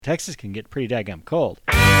Texas can get pretty daggum cold.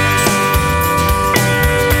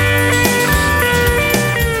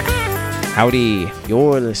 Howdy,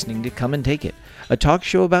 you're listening to Come and Take It, a talk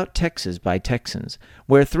show about Texas by Texans,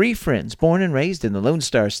 where three friends born and raised in the Lone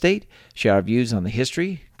Star State share our views on the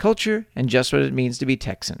history, culture, and just what it means to be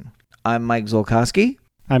Texan. I'm Mike Zolkowski.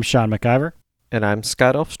 I'm Sean McIver. And I'm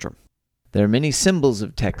Scott Elfstrom. There are many symbols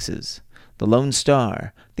of Texas: the Lone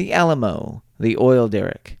Star, the Alamo, the oil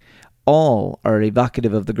derrick. All are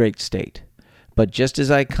evocative of the great state. But just as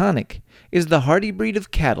iconic is the hardy breed of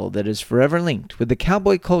cattle that is forever linked with the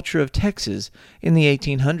cowboy culture of Texas in the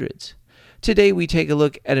 1800s. Today we take a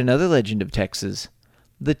look at another legend of Texas,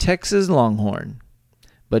 the Texas Longhorn.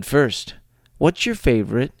 But first, what's your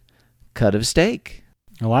favorite cut of steak?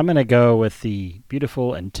 Well, I'm going to go with the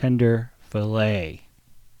beautiful and tender filet.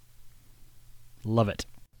 Love it.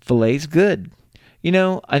 Filet's good. You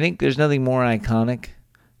know, I think there's nothing more iconic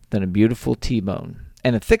than a beautiful T-bone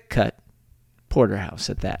and a thick cut porterhouse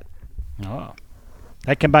at that. Oh,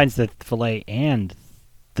 that combines the filet and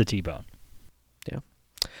the T-bone. Yeah.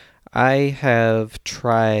 I have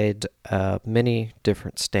tried many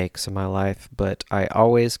different steaks in my life, but I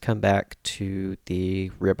always come back to the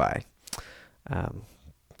ribeye,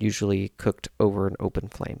 usually cooked over an open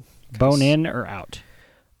flame. Bone in or out?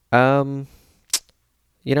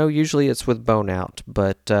 Usually it's with bone out,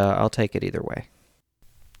 but I'll take it either way.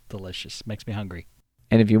 Delicious. Makes me hungry.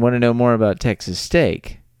 And if you want to know more about Texas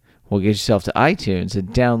steak, well, get yourself to iTunes and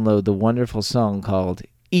download the wonderful song called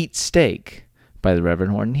Eat Steak by the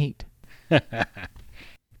Reverend Horton Heat.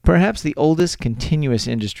 Perhaps the oldest continuous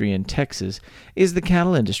industry in Texas is the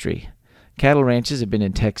cattle industry. Cattle ranches have been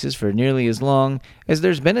in Texas for nearly as long as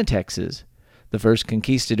there's been a Texas. The first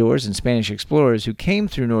conquistadors and Spanish explorers who came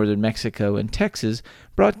through northern Mexico and Texas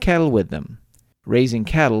brought cattle with them. Raising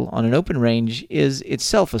cattle on an open range is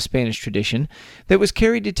itself a Spanish tradition that was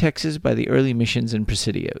carried to Texas by the early missions and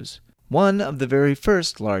presidios. One of the very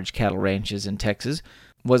first large cattle ranches in Texas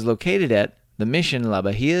was located at the Mission La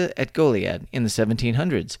Bahia at Goliad in the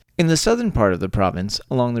 1700s. In the southern part of the province,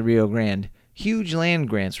 along the Rio Grande, huge land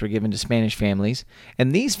grants were given to Spanish families,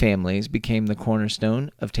 and these families became the cornerstone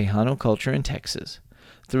of Tejano culture in Texas.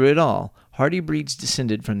 Through it all, hardy breeds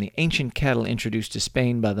descended from the ancient cattle introduced to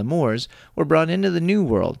Spain by the Moors were brought into the New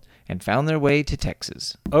World and found their way to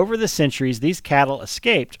Texas. Over the centuries, these cattle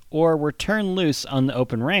escaped or were turned loose on the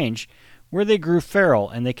open range, where they grew feral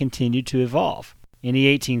and they continued to evolve. In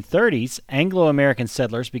the 1830s, Anglo-American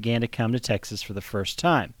settlers began to come to Texas for the first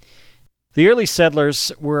time. The early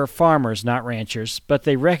settlers were farmers, not ranchers, but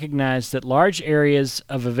they recognized that large areas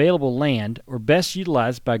of available land were best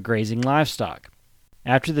utilized by grazing livestock.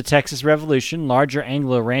 After the Texas Revolution, larger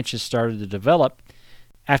Anglo ranches started to develop.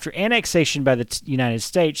 After annexation by the United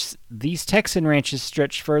States, these Texan ranches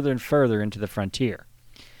stretched further and further into the frontier.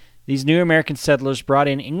 These new American settlers brought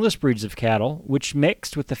in English breeds of cattle, which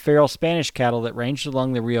mixed with the feral Spanish cattle that ranged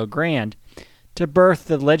along the Rio Grande to birth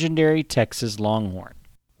the legendary Texas Longhorn.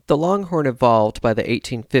 The Longhorn evolved by the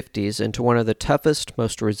 1850s into one of the toughest,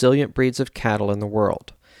 most resilient breeds of cattle in the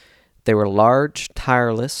world. They were large,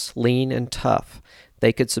 tireless, lean, and tough.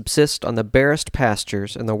 They could subsist on the barest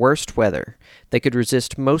pastures in the worst weather. They could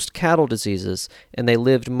resist most cattle diseases, and they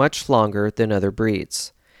lived much longer than other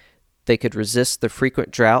breeds. They could resist the frequent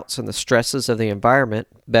droughts and the stresses of the environment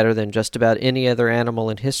better than just about any other animal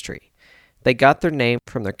in history. They got their name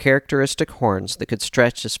from their characteristic horns that could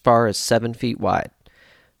stretch as far as 7 feet wide.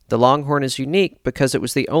 The Longhorn is unique because it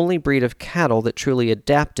was the only breed of cattle that truly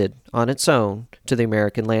adapted on its own to the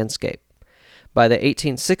American landscape. By the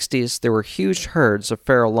 1860s, there were huge herds of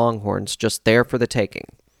feral Longhorns just there for the taking.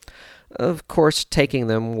 Of course, taking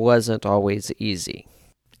them wasn't always easy.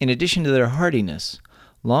 In addition to their hardiness,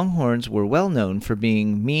 Longhorns were well known for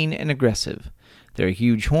being mean and aggressive. Their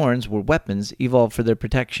huge horns were weapons evolved for their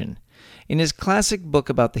protection. In his classic book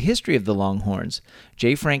about the history of the Longhorns,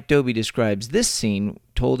 J. Frank Dobie describes this scene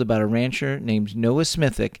told about a rancher named Noah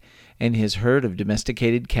Smithick and his herd of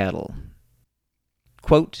domesticated cattle.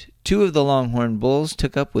 Quote, 2 of the Longhorn bulls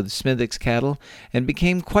took up with Smithick's cattle and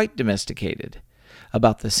became quite domesticated.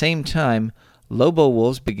 About the same time, Lobo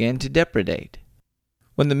wolves began to depredate.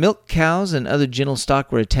 When the milk cows and other gentle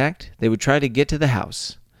stock were attacked, they would try to get to the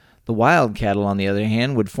house. The wild cattle, on the other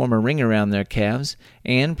hand, would form a ring around their calves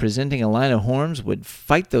and, presenting a line of horns, would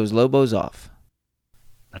fight those Lobos off.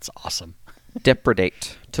 That's awesome.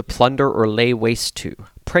 Depredate, to plunder or lay waste to,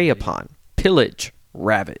 prey upon, pillage,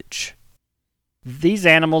 ravage. These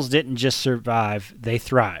animals didn't just survive, they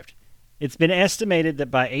thrived. It's been estimated that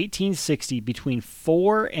by 1860, between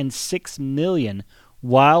 4 and 6 million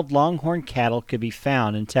wild Longhorn cattle could be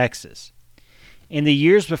found in Texas. In the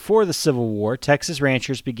years before the Civil War, Texas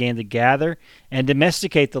ranchers began to gather and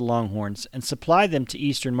domesticate the Longhorns and supply them to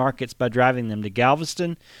eastern markets by driving them to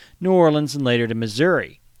Galveston, New Orleans, and later to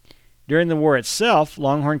Missouri. During the war itself,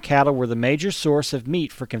 Longhorn cattle were the major source of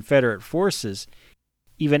meat for Confederate forces,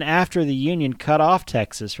 even after the Union cut off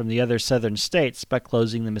Texas from the other southern states by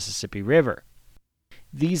closing the Mississippi River.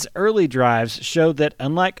 These early drives showed that,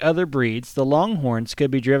 unlike other breeds, the Longhorns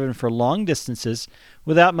could be driven for long distances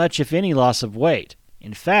without much, if any, loss of weight.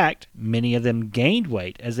 In fact, many of them gained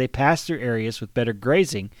weight as they passed through areas with better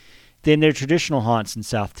grazing than their traditional haunts in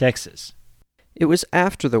South Texas. It was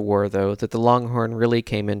after the war, though, that the Longhorn really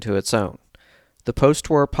came into its own. The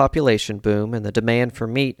post-war population boom and the demand for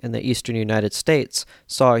meat in the eastern United States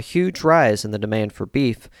saw a huge rise in the demand for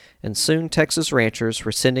beef, and soon Texas ranchers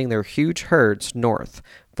were sending their huge herds north,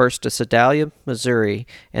 first to Sedalia, Missouri,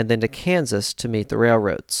 and then to Kansas to meet the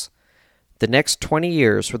railroads. The next 20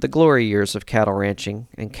 years were the glory years of cattle ranching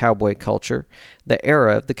and cowboy culture, the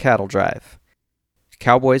era of the cattle drive.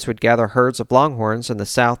 Cowboys would gather herds of Longhorns in the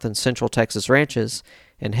South and Central Texas ranches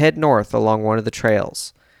and head north along one of the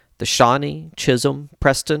trails. The Shawnee, Chisholm,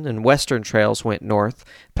 Preston, and Western trails went north,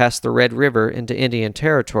 past the Red River into Indian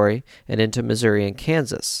Territory and into Missouri and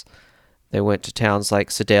Kansas. They went to towns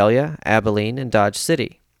like Sedalia, Abilene, and Dodge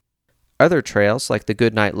City. Other trails, like the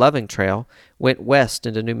Goodnight Loving Trail, went west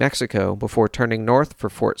into New Mexico before turning north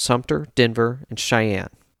for Fort Sumter, Denver, and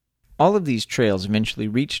Cheyenne. All of these trails eventually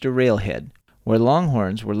reached a railhead, where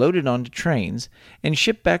Longhorns were loaded onto trains and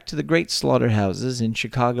shipped back to the great slaughterhouses in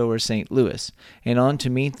Chicago or St. Louis, and on to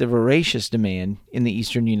meet the voracious demand in the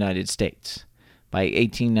eastern United States. By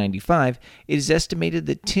 1895, it is estimated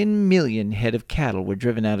that 10 million head of cattle were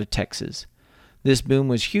driven out of Texas. This boom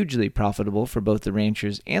was hugely profitable for both the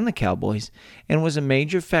ranchers and the cowboys, and was a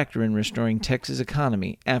major factor in restoring Texas'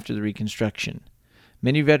 economy after the Reconstruction.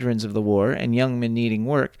 Many veterans of the war and young men needing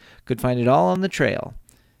work could find it all on the trail,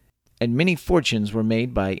 and many fortunes were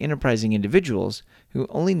made by enterprising individuals who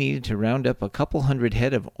only needed to round up a couple hundred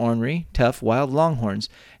head of ornery, tough, wild Longhorns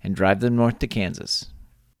and drive them north to Kansas.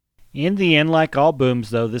 In the end, like all booms,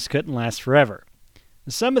 though, this couldn't last forever.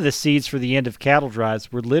 Some of the seeds for the end of cattle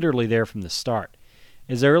drives were literally there from the start.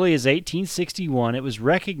 As early as 1861, it was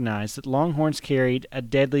recognized that Longhorns carried a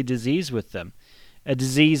deadly disease with them, a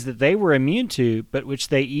disease that they were immune to, but which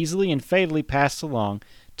they easily and fatally passed along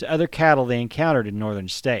to other cattle they encountered in northern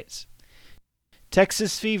states.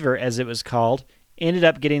 Texas fever, as it was called, ended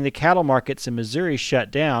up getting the cattle markets in Missouri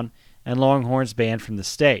shut down and Longhorns banned from the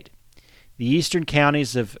state. The eastern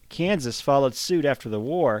counties of Kansas followed suit after the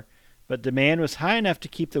war, but demand was high enough to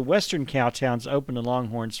keep the western cow towns open to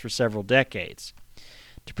Longhorns for several decades.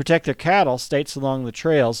 To protect their cattle, states along the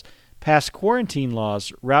trails passed quarantine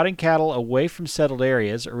laws, routing cattle away from settled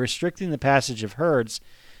areas or restricting the passage of herds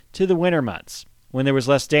to the winter months, when there was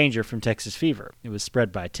less danger from Texas fever. It was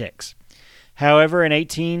spread by ticks. However, in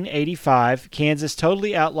 1885, Kansas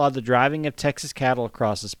totally outlawed the driving of Texas cattle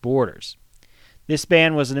across its borders. This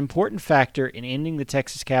ban was an important factor in ending the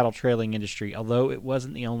Texas cattle trailing industry, although it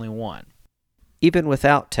wasn't the only one. Even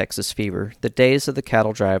without Texas fever, the days of the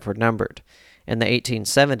cattle drive were numbered. In the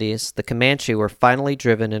 1870s, the Comanche were finally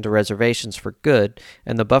driven into reservations for good,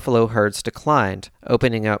 and the buffalo herds declined,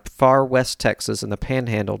 opening up far west Texas and the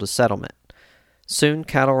Panhandle to settlement. Soon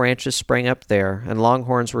cattle ranches sprang up there, and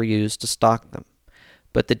Longhorns were used to stock them.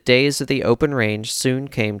 But the days of the open range soon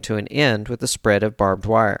came to an end with the spread of barbed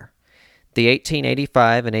wire. The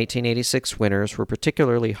 1885 and 1886 winters were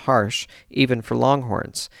particularly harsh even for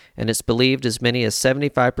Longhorns, and it's believed as many as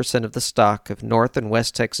 75% of the stock of North and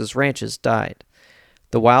West Texas ranches died.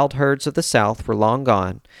 The wild herds of the South were long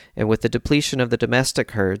gone, and with the depletion of the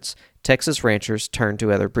domestic herds, Texas ranchers turned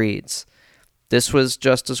to other breeds. This was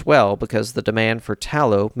just as well because the demand for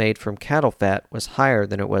tallow made from cattle fat was higher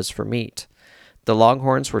than it was for meat. The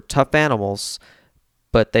Longhorns were tough animals,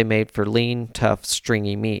 but they made for lean, tough,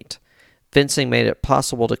 stringy meat. Fencing made it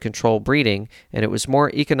possible to control breeding, and it was more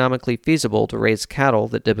economically feasible to raise cattle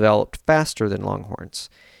that developed faster than Longhorns.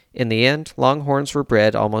 In the end, Longhorns were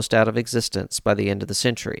bred almost out of existence by the end of the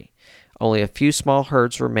century. Only a few small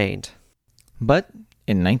herds remained. But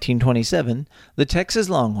in 1927, the Texas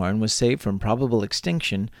Longhorn was saved from probable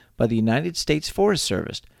extinction by the United States Forest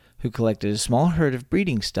Service, who collected a small herd of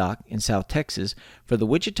breeding stock in South Texas for the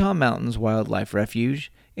Wichita Mountains Wildlife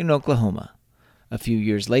Refuge in Oklahoma. A few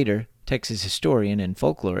years later, Texas historian and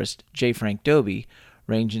folklorist J. Frank Dobie,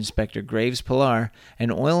 Range Inspector Graves Pillar,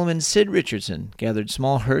 and oilman Sid Richardson gathered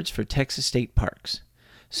small herds for Texas state parks.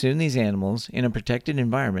 Soon these animals, in a protected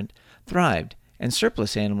environment, thrived, and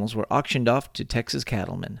surplus animals were auctioned off to Texas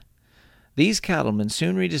cattlemen. These cattlemen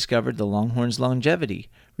soon rediscovered the Longhorn's longevity,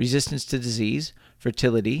 resistance to disease,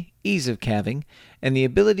 fertility, ease of calving, and the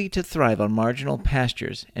ability to thrive on marginal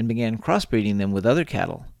pastures, and began crossbreeding them with other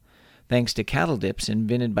cattle. Thanks to cattle dips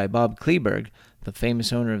invented by Bob Kleberg, the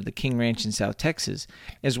famous owner of the King Ranch in South Texas,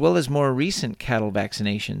 as well as more recent cattle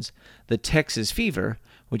vaccinations, the Texas fever,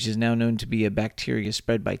 which is now known to be a bacteria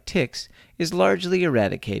spread by ticks, is largely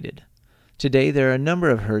eradicated. Today there are a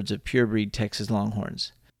number of herds of purebred Texas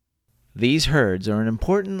Longhorns. These herds are an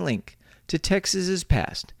important link to Texas's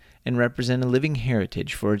past and represent a living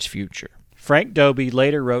heritage for its future. Frank Dobie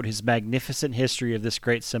later wrote his magnificent history of this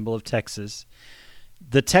great symbol of Texas.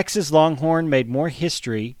 The Texas Longhorn made more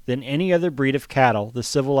history than any other breed of cattle the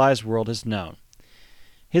civilized world has known.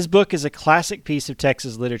 His book is a classic piece of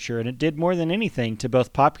Texas literature, and it did more than anything to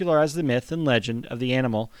both popularize the myth and legend of the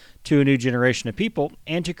animal to a new generation of people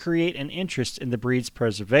and to create an interest in the breed's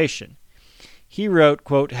preservation. He wrote,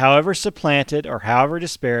 quote, "However supplanted or however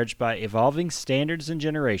disparaged by evolving standards and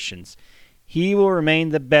generations, he will remain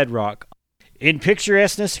the bedrock. In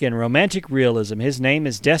picturesqueness and romantic realism, his name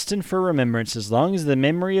is destined for remembrance as long as the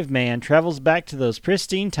memory of man travels back to those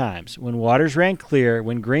pristine times when waters ran clear,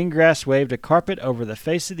 when green grass waved a carpet over the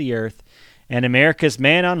face of the earth, and America's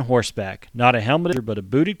man on horseback, not a helmeted but a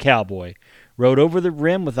booted cowboy, rode over the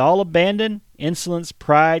rim with all abandon, insolence,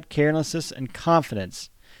 pride, carelessness, and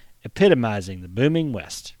confidence, epitomizing the booming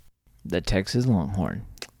West." The Texas Longhorn.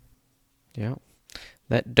 Yeah.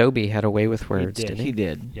 That Dobie had a way with words, did. didn't He he?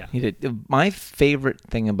 did. Yeah. He did. My favorite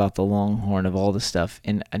thing about the Longhorn of all the stuff,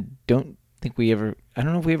 and I don't know if we ever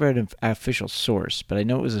had an official source, but I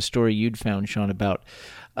know it was a story you'd found, Sean, about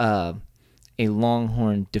a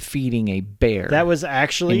Longhorn defeating a bear. That was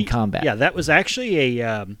actually in combat. Yeah, that was actually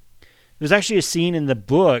a scene in the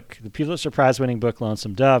book, the Pulitzer Prize-winning book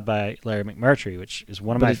 "Lonesome Dove" by Larry McMurtry, which is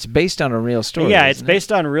one of but my. it's based on a real story. Yeah, it's isn't it?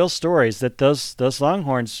 based on real stories that those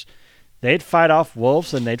Longhorns, they'd fight off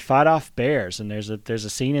wolves and they'd fight off bears, and there's a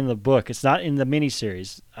scene in the book. It's not in the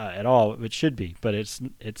miniseries at all. It should be, but it's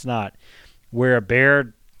not, where a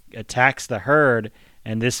bear attacks the herd,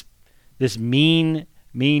 and this mean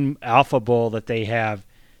alpha bull that they have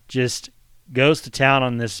just goes to town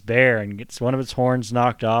on this bear and gets one of its horns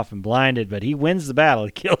knocked off and blinded, but he wins the battle.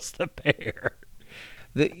 He kills the bear.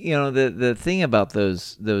 The thing about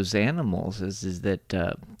those animals is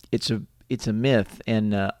that it's a myth,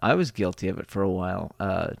 and I was guilty of it for a while,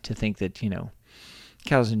 to think that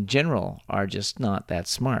cows in general are just not that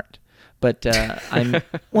smart. But you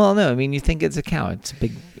think it's a cow. It's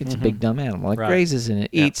a big dumb animal. It Right. grazes and it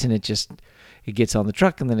eats, and it gets on the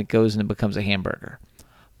truck, and then it goes and it becomes a hamburger.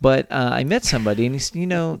 But I met somebody, and he said,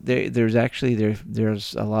 there's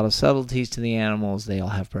a lot of subtleties to the animals. They all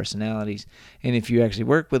have personalities, and if you actually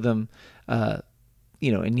work with them,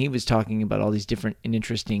 and he was talking about all these different and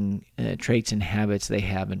interesting traits and habits they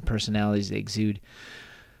have and personalities they exude.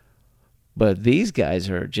 But these guys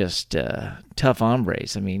are just tough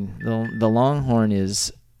hombres. I mean, the Longhorn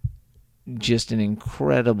is just an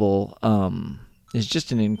incredible animal.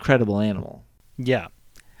 Yeah.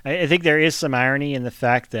 I think there is some irony in the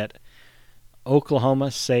fact that Oklahoma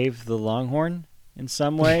saved the Longhorn in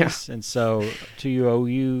some ways. Yeah. And so to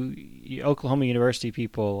you Oklahoma University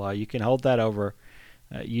people, you can hold that over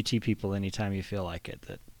UT people anytime you feel like it.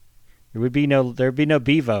 That there'd be no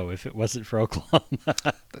Bevo if it wasn't for Oklahoma.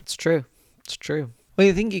 That's true. It's true. Well,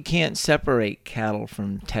 I think you can't separate cattle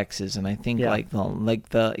from Texas, and I think I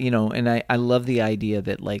love the idea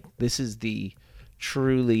that this is the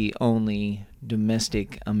truly only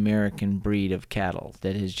domestic American breed of cattle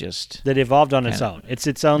that evolved on its own.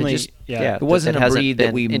 It's only it wasn't a breed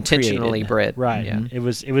that we intentionally bred. Right. Yeah. It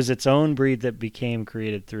was its own breed that became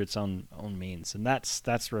created through its own means, and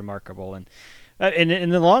that's remarkable. And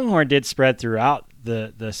the Longhorn did spread throughout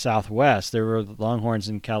the Southwest. There were Longhorns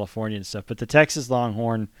in California and stuff, but the Texas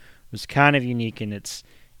Longhorn was kind of unique in its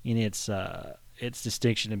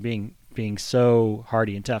distinction of being so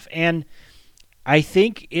hardy and tough. And I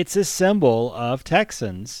think it's a symbol of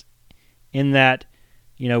Texans in that,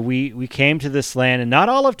 we came to this land, and not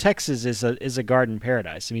all of Texas is a garden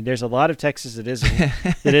paradise. I mean, there's a lot of Texas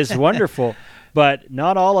that is wonderful, but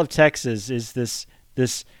not all of Texas is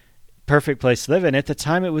this perfect place to live in. At the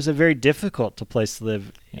time, it was a very difficult place to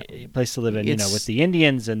live in. With the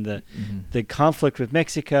Indians and the conflict with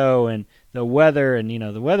Mexico and the weather, and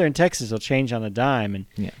the weather in Texas will change on a dime.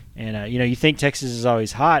 And you think Texas is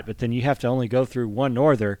always hot, but then you have to only go through one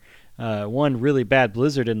really bad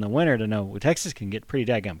blizzard in the winter to know Texas can get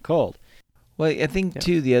pretty daggum cold. Well, I think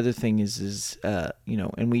too the other thing is that's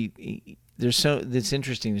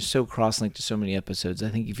interesting. There's so cross-linked to so many episodes. I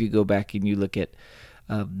think if you go back and you look at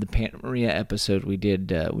the Panna Maria episode we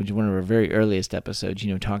did, which is one of our very earliest episodes,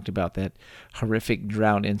 talked about that horrific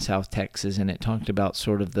drought in South Texas, and it talked about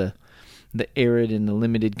sort of the arid and the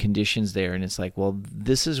limited conditions there, and it's like, well,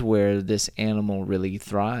 this is where this animal really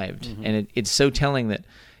thrived, and it's so telling that,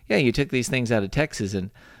 you took these things out of Texas,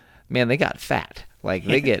 and man, they got fat. Like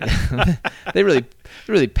they get, they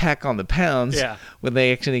really pack on the pounds when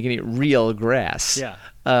they actually can eat real grass. Yeah.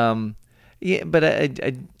 But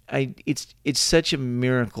it's such a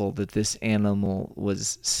miracle that this animal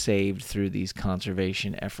was saved through these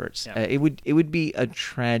conservation efforts. Yeah. It would be a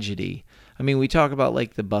tragedy. I mean, we talk about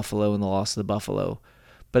like the buffalo and the loss of the buffalo,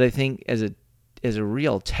 but I think as a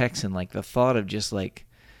real Texan, like the thought of just like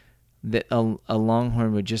that a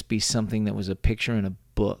longhorn would just be something that was a picture in a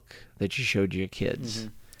book that you showed your kids. Mm-hmm.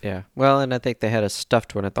 Yeah. Well, and I think they had a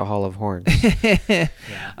stuffed one at the Hall of Horns.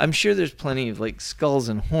 I'm sure there's plenty of like skulls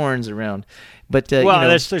and horns around, but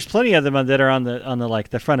there's plenty of them that are on the like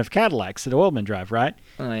the front of Cadillacs at Oilman Drive, right?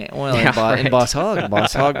 And Boss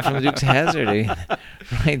Hog from the Dukes of Hazzard,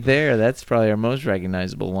 right there. That's probably our most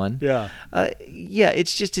recognizable one. Yeah.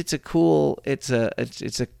 It's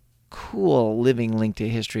a cool living link to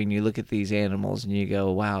history, and you look at these animals and you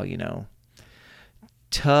go, wow,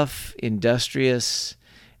 tough, industrious,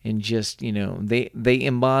 and just they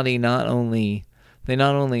embody not only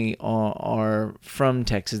are from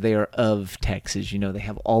Texas, they are of Texas. They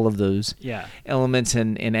have all of those elements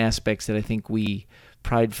and aspects that I think we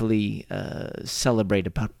pridefully celebrate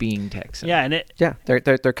about being Texan. Yeah, and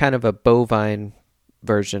they're kind of a bovine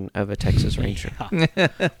version of a Texas Ranger.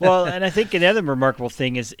 Well, and I think another remarkable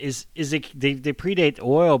thing is they predate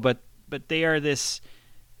oil, but they're this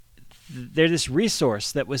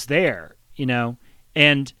resource that was there,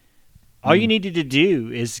 and all you needed to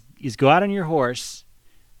do is go out on your horse,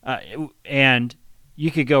 and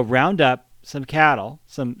you could go round up some cattle,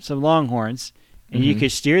 some longhorns, and you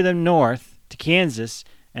could steer them north to Kansas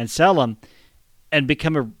and sell them, and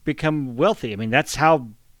become wealthy. I mean, that's how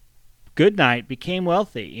Goodnight became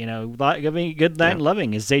wealthy. Goodnight and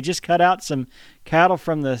Loving is they just cut out some cattle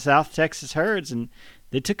from the South Texas herds and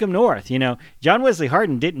they took them north. John Wesley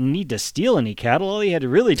Hardin didn't need to steal any cattle. All he had to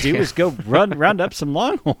really do was go round up some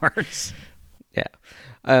longhorns. Yeah.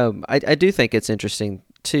 I do think it's interesting,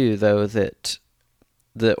 too, though, that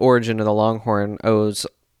the origin of the longhorn owes,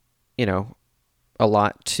 a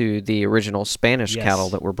lot to the original Spanish cattle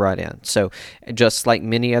that were brought in. So just like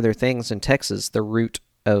many other things in Texas, the root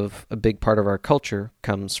of a big part of our culture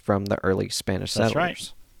comes from the early Spanish settlers. That's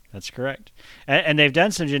right. That's correct. And they've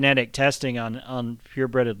done some genetic testing on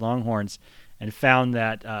purebreded longhorns and found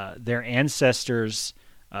that their ancestors,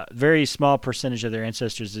 very small percentage of their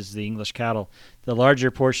ancestors is the English cattle. The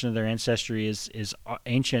larger portion of their ancestry is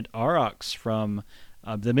ancient aurochs from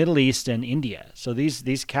the Middle East and India. So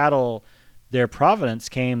these cattle, their provenance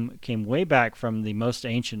came way back from the most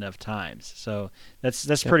ancient of times. So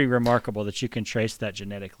that's pretty remarkable that you can trace that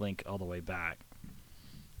genetic link all the way back.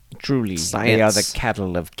 Truly, Science. They are the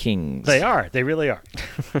cattle of kings. They are. They really are.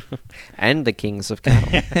 And the kings of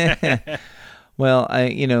cattle. Well, I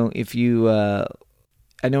know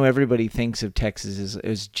everybody thinks of Texas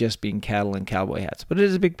as just being cattle and cowboy hats, but it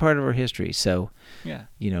is a big part of our history. So,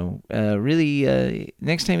 really,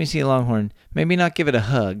 next time you see a longhorn, maybe not give it a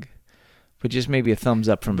hug, but just maybe a thumbs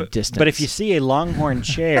up from a distance. But if you see a longhorn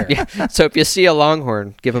chair, So if you see a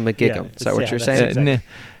longhorn, give him a gig 'em. Is that what you're saying? Exactly.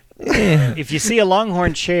 If you see a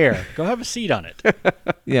longhorn chair, go have a seat on it.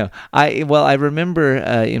 Yeah, I remember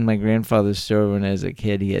in my grandfather's store when I was a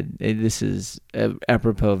kid, he had this is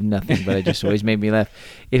apropos of nothing, but it just always made me laugh.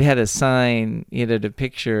 It had a sign, it had a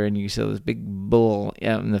picture, and you saw this big bull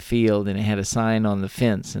out in the field, and it had a sign on the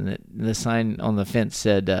fence, and the sign on the fence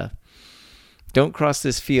said, "Don't cross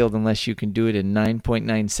this field unless you can do it in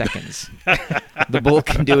 9.9 seconds. The bull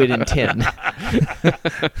can do it in 10."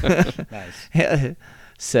 Nice.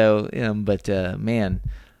 So, man,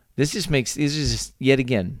 this is just yet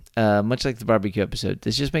again, much like the barbecue episode,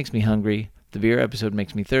 this just makes me hungry. The beer episode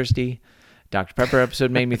makes me thirsty. Dr. Pepper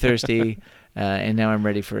episode made me thirsty. And now I'm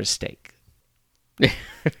ready for a steak.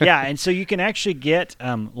 Yeah, and so you can actually get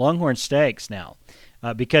longhorn steaks now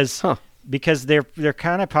because they're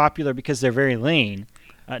kind of popular because they're very lean.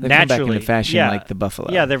 They come back into fashion like the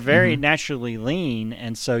buffalo. Yeah, they're very naturally lean,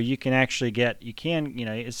 and so you can actually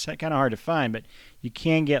it's kind of hard to find, but you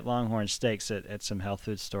can get longhorn steaks at some health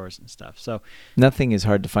food stores and stuff. So nothing is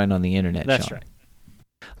hard to find on the internet. That's Sean. right.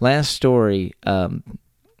 Last story,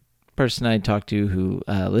 person I talked to who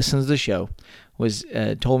listens to the show was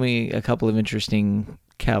told me a couple of interesting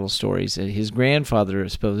cattle stories. His grandfather, I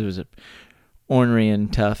suppose, was ornery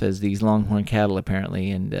and tough as these longhorn cattle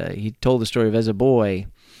apparently, and he told the story of as a boy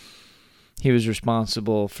he was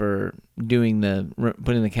responsible for putting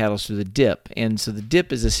the cattle through the dip. And so the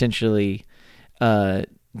dip is essentially,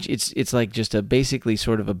 it's like just basically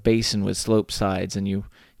sort of a basin with slope sides, and you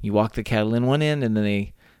walk the cattle in one end, and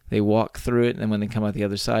then they walk through it, and then when they come out the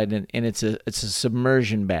other side, and it's a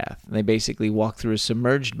submersion bath. And they basically walk through a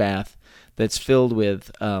submerged bath that's filled with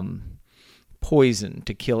poison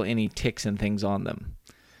to kill any ticks and things on them.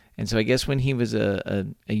 And so I guess when he was a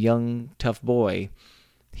young, tough boy,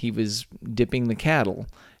 he was dipping the cattle,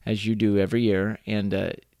 as you do every year,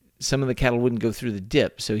 and some of the cattle wouldn't go through the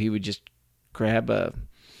dip, so he would just grab a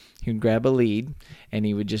lead, and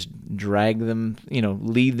he would just drag them,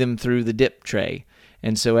 lead them through the dip tray.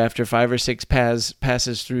 And so after 5 or 6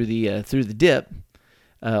 passes through the dip,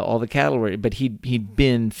 all the cattle were, but he'd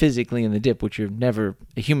been physically in the dip, which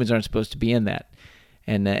humans aren't supposed to be in that.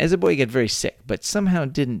 And as a boy, he got very sick, but somehow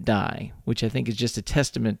didn't die, which I think is just a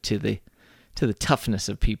testament to the toughness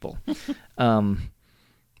of people.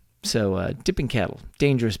 So dipping cattle,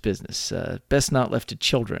 dangerous business, best not left to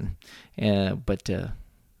children, but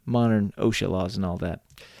modern OSHA laws and all that.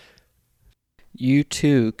 You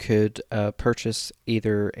too could purchase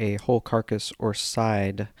either a whole carcass or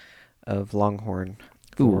side of Longhorn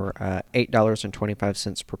for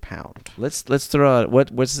 $8.25 per pound. Let's throw out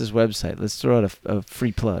what's this website? Let's throw out a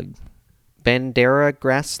free plug.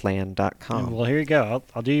 BanderaGrassland.com. Well, here you go.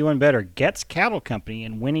 I'll do you one better. Getz Cattle Company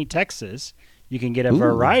in Winnie, Texas. You can get a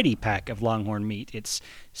variety pack of Longhorn meat. It's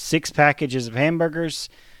 6 packages of hamburger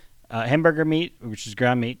meat, which is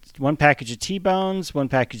ground meat, 1 package of T-bones, 1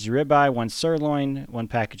 package of ribeye, 1 sirloin, 1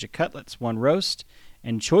 package of cutlets, 1 roast,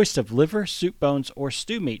 and choice of liver, soup bones, or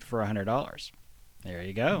stew meat for $100. There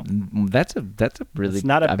you go. That's a really. It's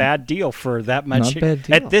not a bad deal for that much. Not a bad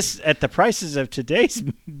deal. At the prices of today's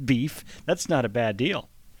beef, that's not a bad deal.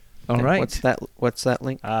 All right. What's that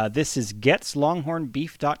link? This is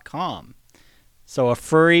Get'sLonghornBeef.com. So a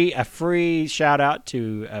free shout out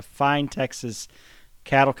to a fine Texas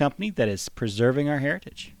cattle company that is preserving our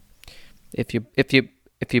heritage. If you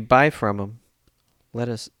buy from them,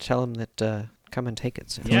 tell them that come and take it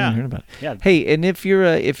soon. Yeah. Heard about it. Yeah. Hey, and if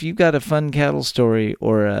you've got a fun cattle story,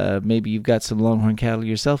 or maybe you've got some Longhorn cattle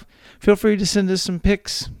yourself, feel free to send us some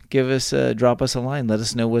pics. Drop us a line. Let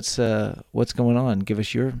us know what's going on. Give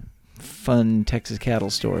us your fun Texas cattle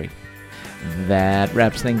story. That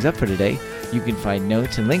wraps things up for today. You can find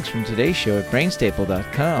notes and links from today's show at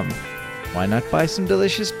brainstaple.com. Why not buy some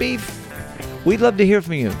delicious beef? We'd love to hear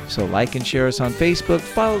from you, so like and share us on Facebook,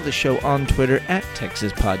 follow the show on Twitter at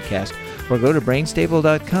Texas Podcast, or go to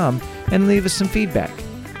brainstaple.com and leave us some feedback.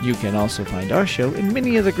 You can also find our show and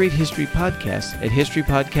many other great history podcasts at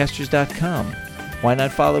historypodcasters.com. Why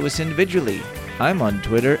not follow us individually? I'm on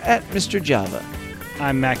Twitter at Mr. Java.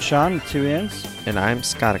 I'm Max Shawn with 2 N's. And I'm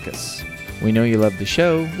Scotticus. We know you love the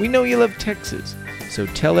show. We know you love Texas. So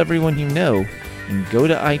tell everyone you know, and go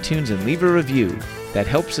to iTunes and leave a review. That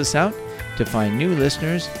helps us out to find new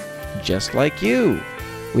listeners just like you.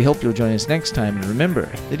 We hope you'll join us next time, and remember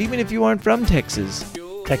that even if you aren't from Texas,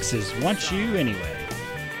 Texas wants you anyway.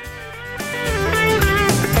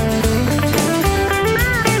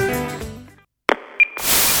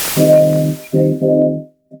 Brainstable.